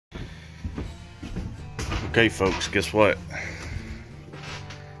Okay folks, guess what?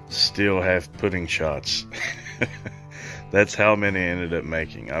 Still have pudding shots. That's how many I ended up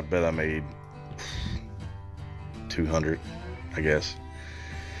making. I bet I made 200, I guess.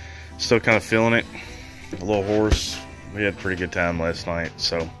 Still kind of feeling it. A little hoarse. We had a pretty good time last night,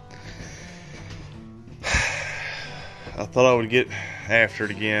 so I thought I would get after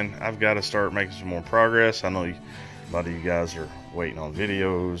it again. I've got to start making some more progress. I know a lot of you guys are waiting on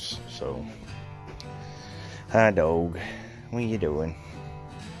videos, so hi dog, what are you doing?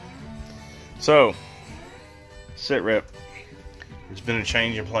 So, sit rep. There's been a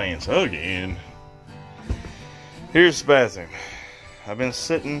change in plans again. Here's the bathroom. I've been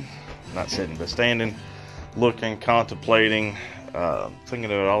standing, looking, contemplating, thinking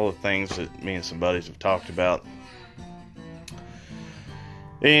about all the things that me and some buddies have talked about.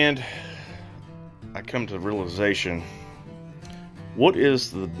 And I come to the realization, what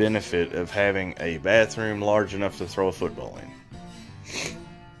is the benefit of having a bathroom large enough to throw a football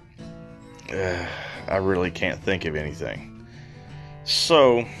in? I really can't think of anything.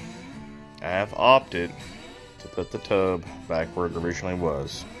 So, I've opted to put the tub back where it originally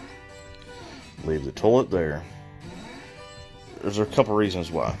was. Leave the toilet there. There's a couple reasons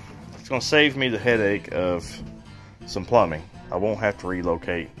why. It's going to save me the headache of some plumbing. I won't have to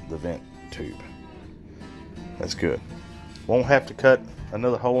relocate the vent tube. That's good. Won't have to cut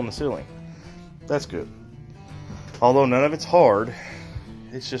another hole in the ceiling. That's good. Although none of it's hard,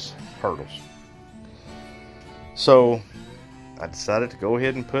 it's just hurdles. So I decided to go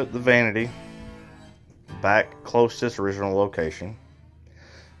ahead and put the vanity back close to its original location.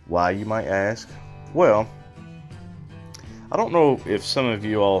 Why, you might ask? Well, I don't know if some of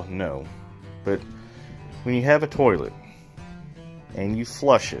you all know, but when you have a toilet and you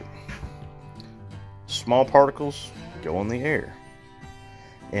flush it, small particles go in the air.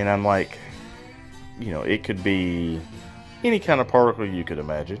 And I'm like, you know, it could be any kind of particle you could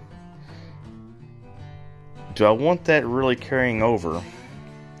imagine. Do I want that really carrying over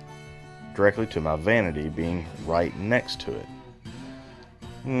directly to my vanity being right next to it?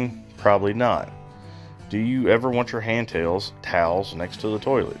 Probably not. Do you ever want your hand towels next to the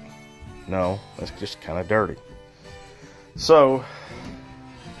toilet? No, that's just kind of dirty. So,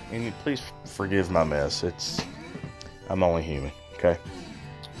 and please forgive my mess. I'm only human, okay?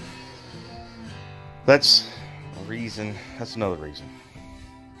 That's a reason. That's another reason.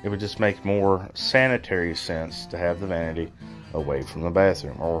 It would just make more sanitary sense to have the vanity away from the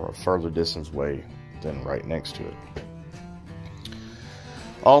bathroom, or a further distance away than right next to it.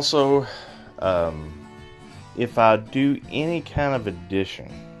 Also, if I do any kind of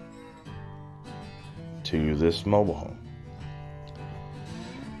addition to this mobile home,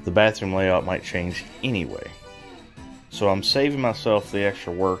 the bathroom layout might change anyway. So I'm saving myself the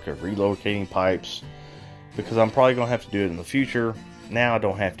extra work of relocating pipes, because I'm probably going to have to do it in the future. Now I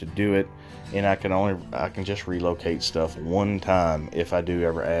don't have to do it, and I can just relocate stuff one time if I do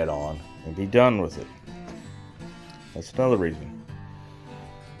ever add on and be done with it. That's another reason.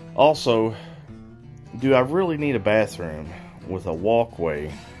 Also, do I really need a bathroom with a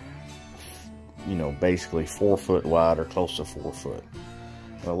walkway, you know, basically 4 foot wide or close to 4 foot?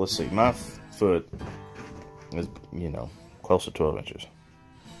 Well, let's see. My foot is, you know, close to 12 inches,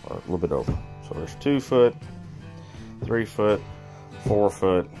 or a little bit over. So there's 2 foot, 3 foot, 4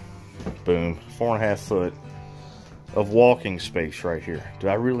 foot, boom, 4.5 foot of walking space right here. Do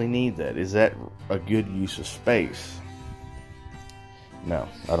I really need that? Is that a good use of space? No,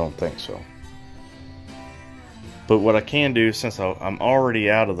 I don't think so. But what I can do, since I'm already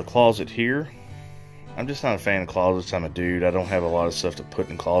out of the closet here, I'm just not a fan of closets. I'm a dude. I don't have a lot of stuff to put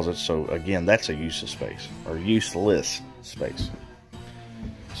in closets. So again, that's a use of space, or useless space.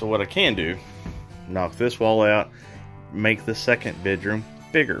 So what I can do, knock this wall out, make the second bedroom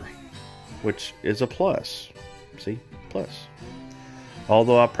bigger, which is a plus. See, plus.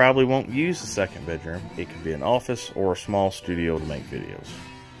 Although I probably won't use the second bedroom, it could be an office or a small studio to make videos.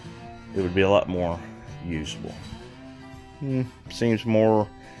 It would be a lot more usable. Seems more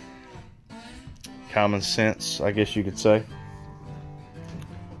common sense, I guess you could say.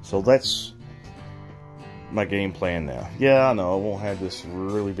 So that's my game plan now. Yeah, I know I won't have this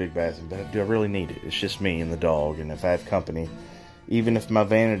really big bathroom, but do I really need it? It's just me and the dog, and if I have company, even if my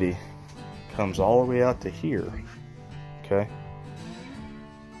vanity comes all the way out to here, okay,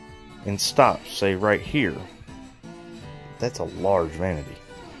 and stops, say right here, that's a large vanity.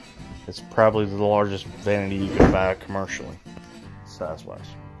 It's probably the largest vanity you could buy commercially, size-wise.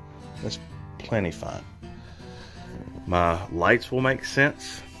 That's plenty fine. My lights will make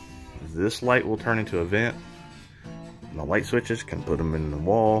sense. This light will turn into a vent. My light switches, can put them in the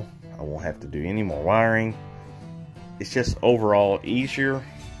wall. I won't have to do any more wiring. It's just overall easier,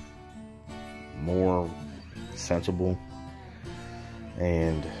 more sensible,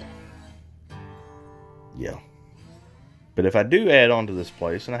 and yeah. But if I do add on to this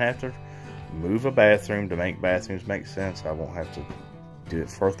place and I have to move a bathroom to make bathrooms make sense, I won't have to do it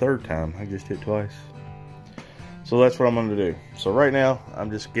for a third time. I just did it twice. So that's what I'm going to do. So right now,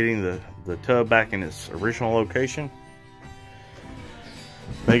 I'm just getting the tub back in its original location.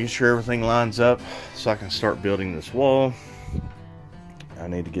 Making sure everything lines up so I can start building this wall. I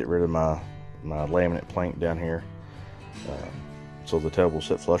need to get rid of my laminate plank down here. So the tub will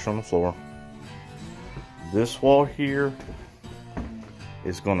sit flush on the floor. This wall here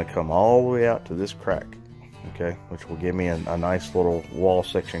is going to come all the way out to this crack, okay, which will give me a nice little wall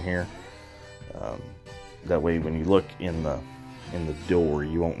section here. That way when you look in the door,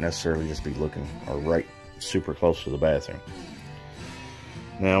 you won't necessarily just be looking right super close to the bathroom.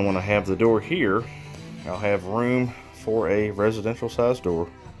 Now when I have the door here, I'll have room for a residential size door.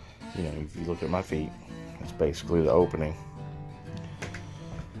 You know, if you look at my feet, it's basically the opening.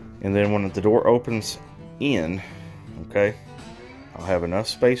 And then when the door opens in, okay, I'll have enough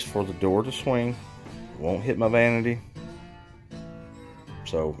space for the door to swing. It won't hit my vanity.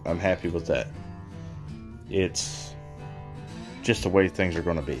 So I'm happy with that. It's just the way things are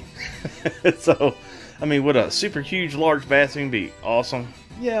going to be. So, I mean, would a super huge, large bathroom be awesome?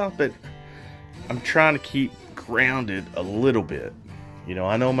 Yeah, but I'm trying to keep grounded a little bit. You know,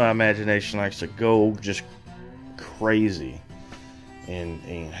 I know my imagination likes to go just crazy and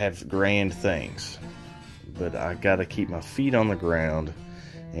have grand things. But I gotta keep my feet on the ground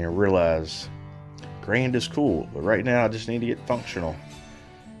and realize grand is cool, but right now I just need to get functional.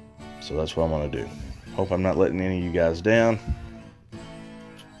 So that's what I'm gonna do. Hope I'm not letting any of you guys down,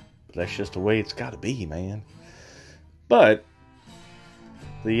 but that's just the way it's gotta be, man. But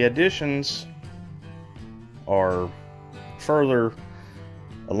the additions are further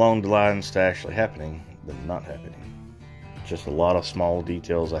along the lines to actually happening than not happening. Just a lot of small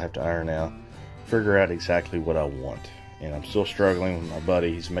details I have to iron out, figure out exactly what I want. And I'm still struggling with my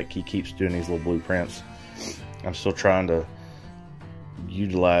buddy. He keeps doing these little blueprints. I'm still trying to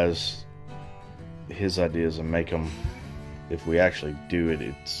utilize his ideas and make them, if we actually do it,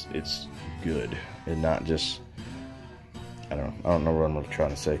 it's good and not just, I don't know what I'm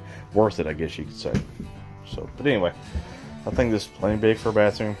trying to say. Worth it, I guess you could say. So, but anyway, I think this is plenty big for a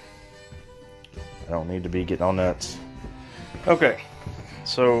bathroom. I don't need to be getting all nuts. Okay,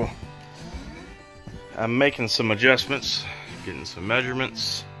 so I'm making some adjustments, getting some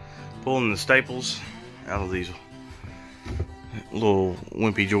measurements, pulling the staples out of these little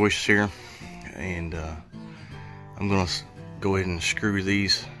wimpy joists here, and I'm gonna go ahead and screw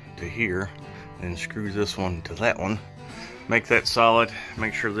these to here and screw this one to that one, make that solid,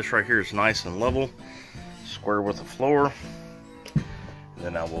 make sure this right here is nice and level, square with the floor.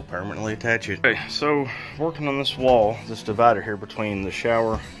 Then I will permanently attach it. Okay, so working on this wall, this divider here between the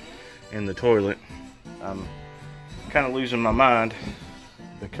shower and the toilet, I'm kind of losing my mind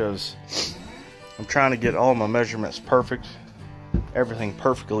because I'm trying to get all my measurements perfect, everything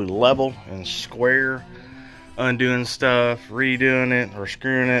perfectly level and square, undoing stuff, redoing it or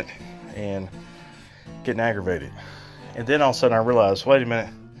screwing it, and getting aggravated. And then all of a sudden I realized, wait a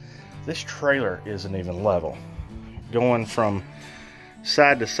minute, this trailer isn't even level. Going from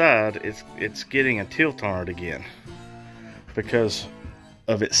side to side, it's getting a tilt on it again because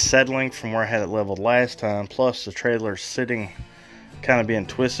of it settling from where I had it leveled last time, plus the trailer sitting kind of being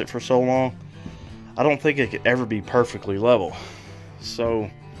twisted for so long. I don't think it could ever be perfectly level. So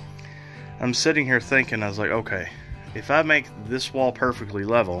I'm sitting here thinking, I was like, okay, if I make this wall perfectly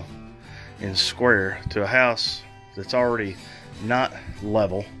level and square to a house that's already not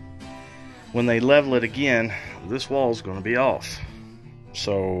level, when they level it again, this wall is going to be off.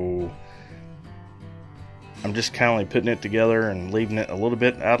 So I'm just kind of like putting it together and leaving it a little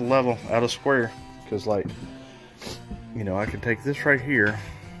bit out of level, out of square, because, like, you know, I can take this right here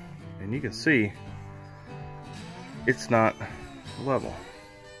and you can see it's not level.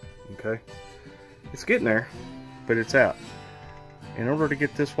 Okay, it's getting there, but it's out. In order to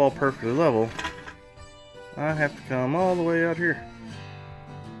get this wall perfectly level, I have to come all the way out here.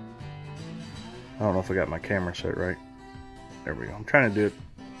 I don't know if I got my camera set right. There we go. I'm trying to do it.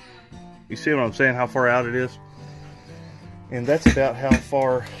 You see what I'm saying? How far out it is? And that's about how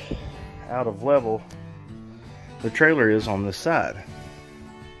far out of level the trailer is on this side.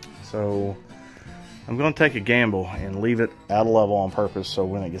 So I'm going to take a gamble and leave it out of level on purpose, so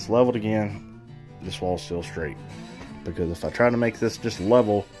when it gets leveled again, this wall's still straight. Because if I try to make this just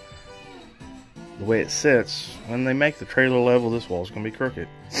level the way it sits, when they make the trailer level, this wall's going to be crooked.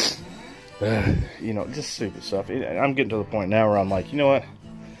 You know, just stupid stuff. I'm getting to the point now where I'm like, you know what?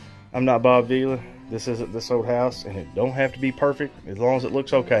 I'm not Bob Vila. This isn't this old house, and it don't have to be perfect as long as it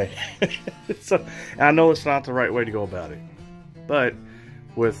looks okay. So, I know it's not the right way to go about it, but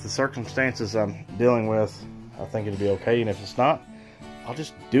with the circumstances I'm dealing with, I think it'll be okay. And if it's not, I'll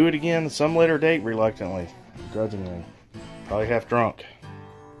just do it again at some later date, reluctantly, grudgingly, probably half drunk.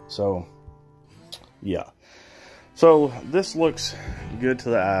 So, yeah. So this looks good to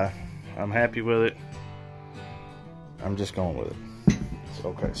the eye. I'm happy with it. I'm just going with it. So,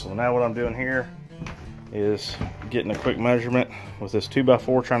 okay, so now what I'm doing here is getting a quick measurement with this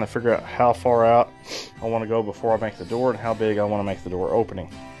 2x4, trying to figure out how far out I want to go before I make the door and how big I want to make the door opening.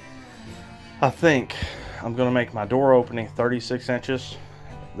 I think I'm going to make my door opening 36 inches.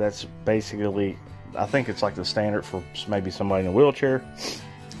 That's basically, I think it's like the standard for maybe somebody in a wheelchair.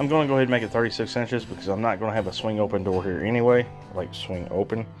 I'm going to go ahead and make it 36 inches because I'm not going to have a swing open door here anyway. Like swing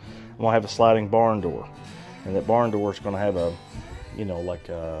open. I'm going to have a sliding barn door. And that barn door is going to have a, you know, like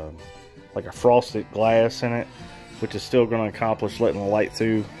a frosted glass in it, which is still going to accomplish letting the light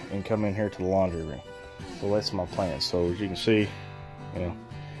through and come in here to the laundry room. So that's my plan. So as you can see, you know,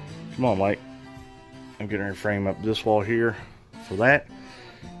 come on, light. I'm getting ready to frame up this wall here for that.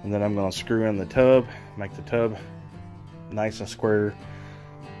 And then I'm going to screw in the tub, make the tub nice and square,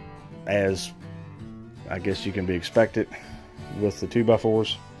 as I guess you can be expected with the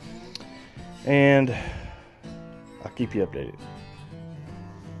 2x4s. And I'll keep you updated.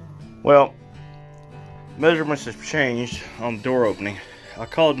 Well, measurements have changed on the door opening. I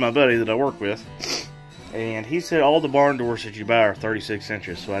called my buddy that I work with, and he said all the barn doors that you buy are 36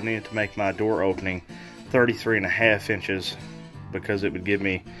 inches, so I needed to make my door opening 33.5 inches because it would give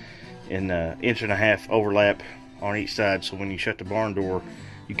me an 1.5 inch overlap on each side, so when you shut the barn door,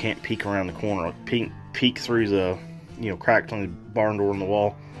 you can't peek around the corner, peek through the, you know, cracks on the barn door in the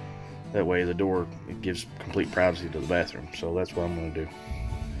wall. That way the door, it gives complete privacy to the bathroom. So that's what I'm going to do.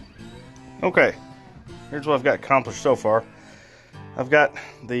 Okay, here's what I've got accomplished so far. I've got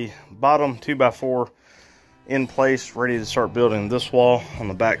the bottom 2x4 in place, ready to start building this wall on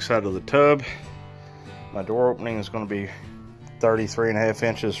the back side of the tub. My door opening is going to be 33.5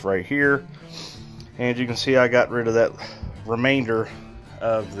 inches right here. And you can see I got rid of that remainder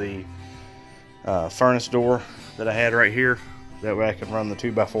of the furnace door that I had right here. That way I can run the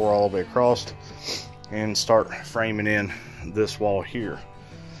 2x4 all the way across and start framing in this wall here.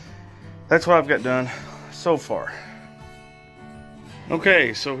 That's what I've got done so far.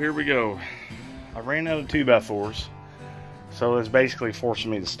 Okay, so here we go. I ran out of 2x4s, so it's basically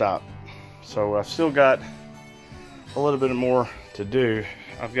forcing me to stop. So I've still got a little bit more to do.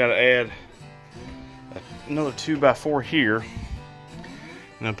 I've got to add another 2x4 here,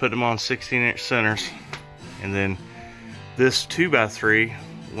 and I put them on 16-inch centers, and then this 2x3,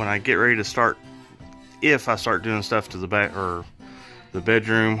 when I get ready to start, if I start doing stuff to the back or the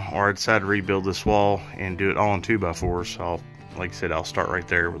bedroom, or I decide to rebuild this wall and do it all in 2x4s, I'll, like I said, I'll start right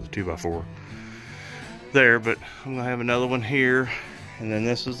there with the 2x4 there. But I'm gonna have another one here, and then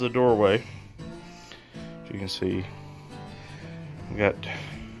this is the doorway. As you can see, we got,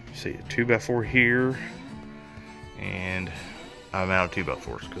 see, a 2x4 here, and I'm out of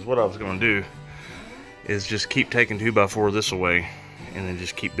 2x4s because what I was gonna do is just keep taking 2x4 this away and then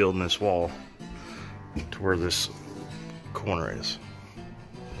just keep building this wall to where this corner is.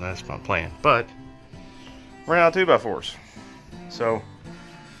 And that's my plan. But we're out of 2x4s. So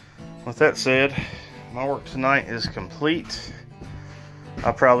with that said, my work tonight is complete.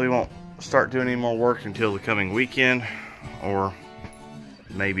 I probably won't start doing any more work until the coming weekend, or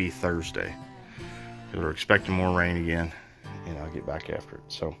maybe Thursday, because we're expecting more rain again, and I'll get back after it.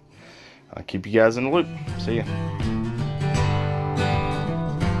 So I'll keep you guys in the loop. See ya.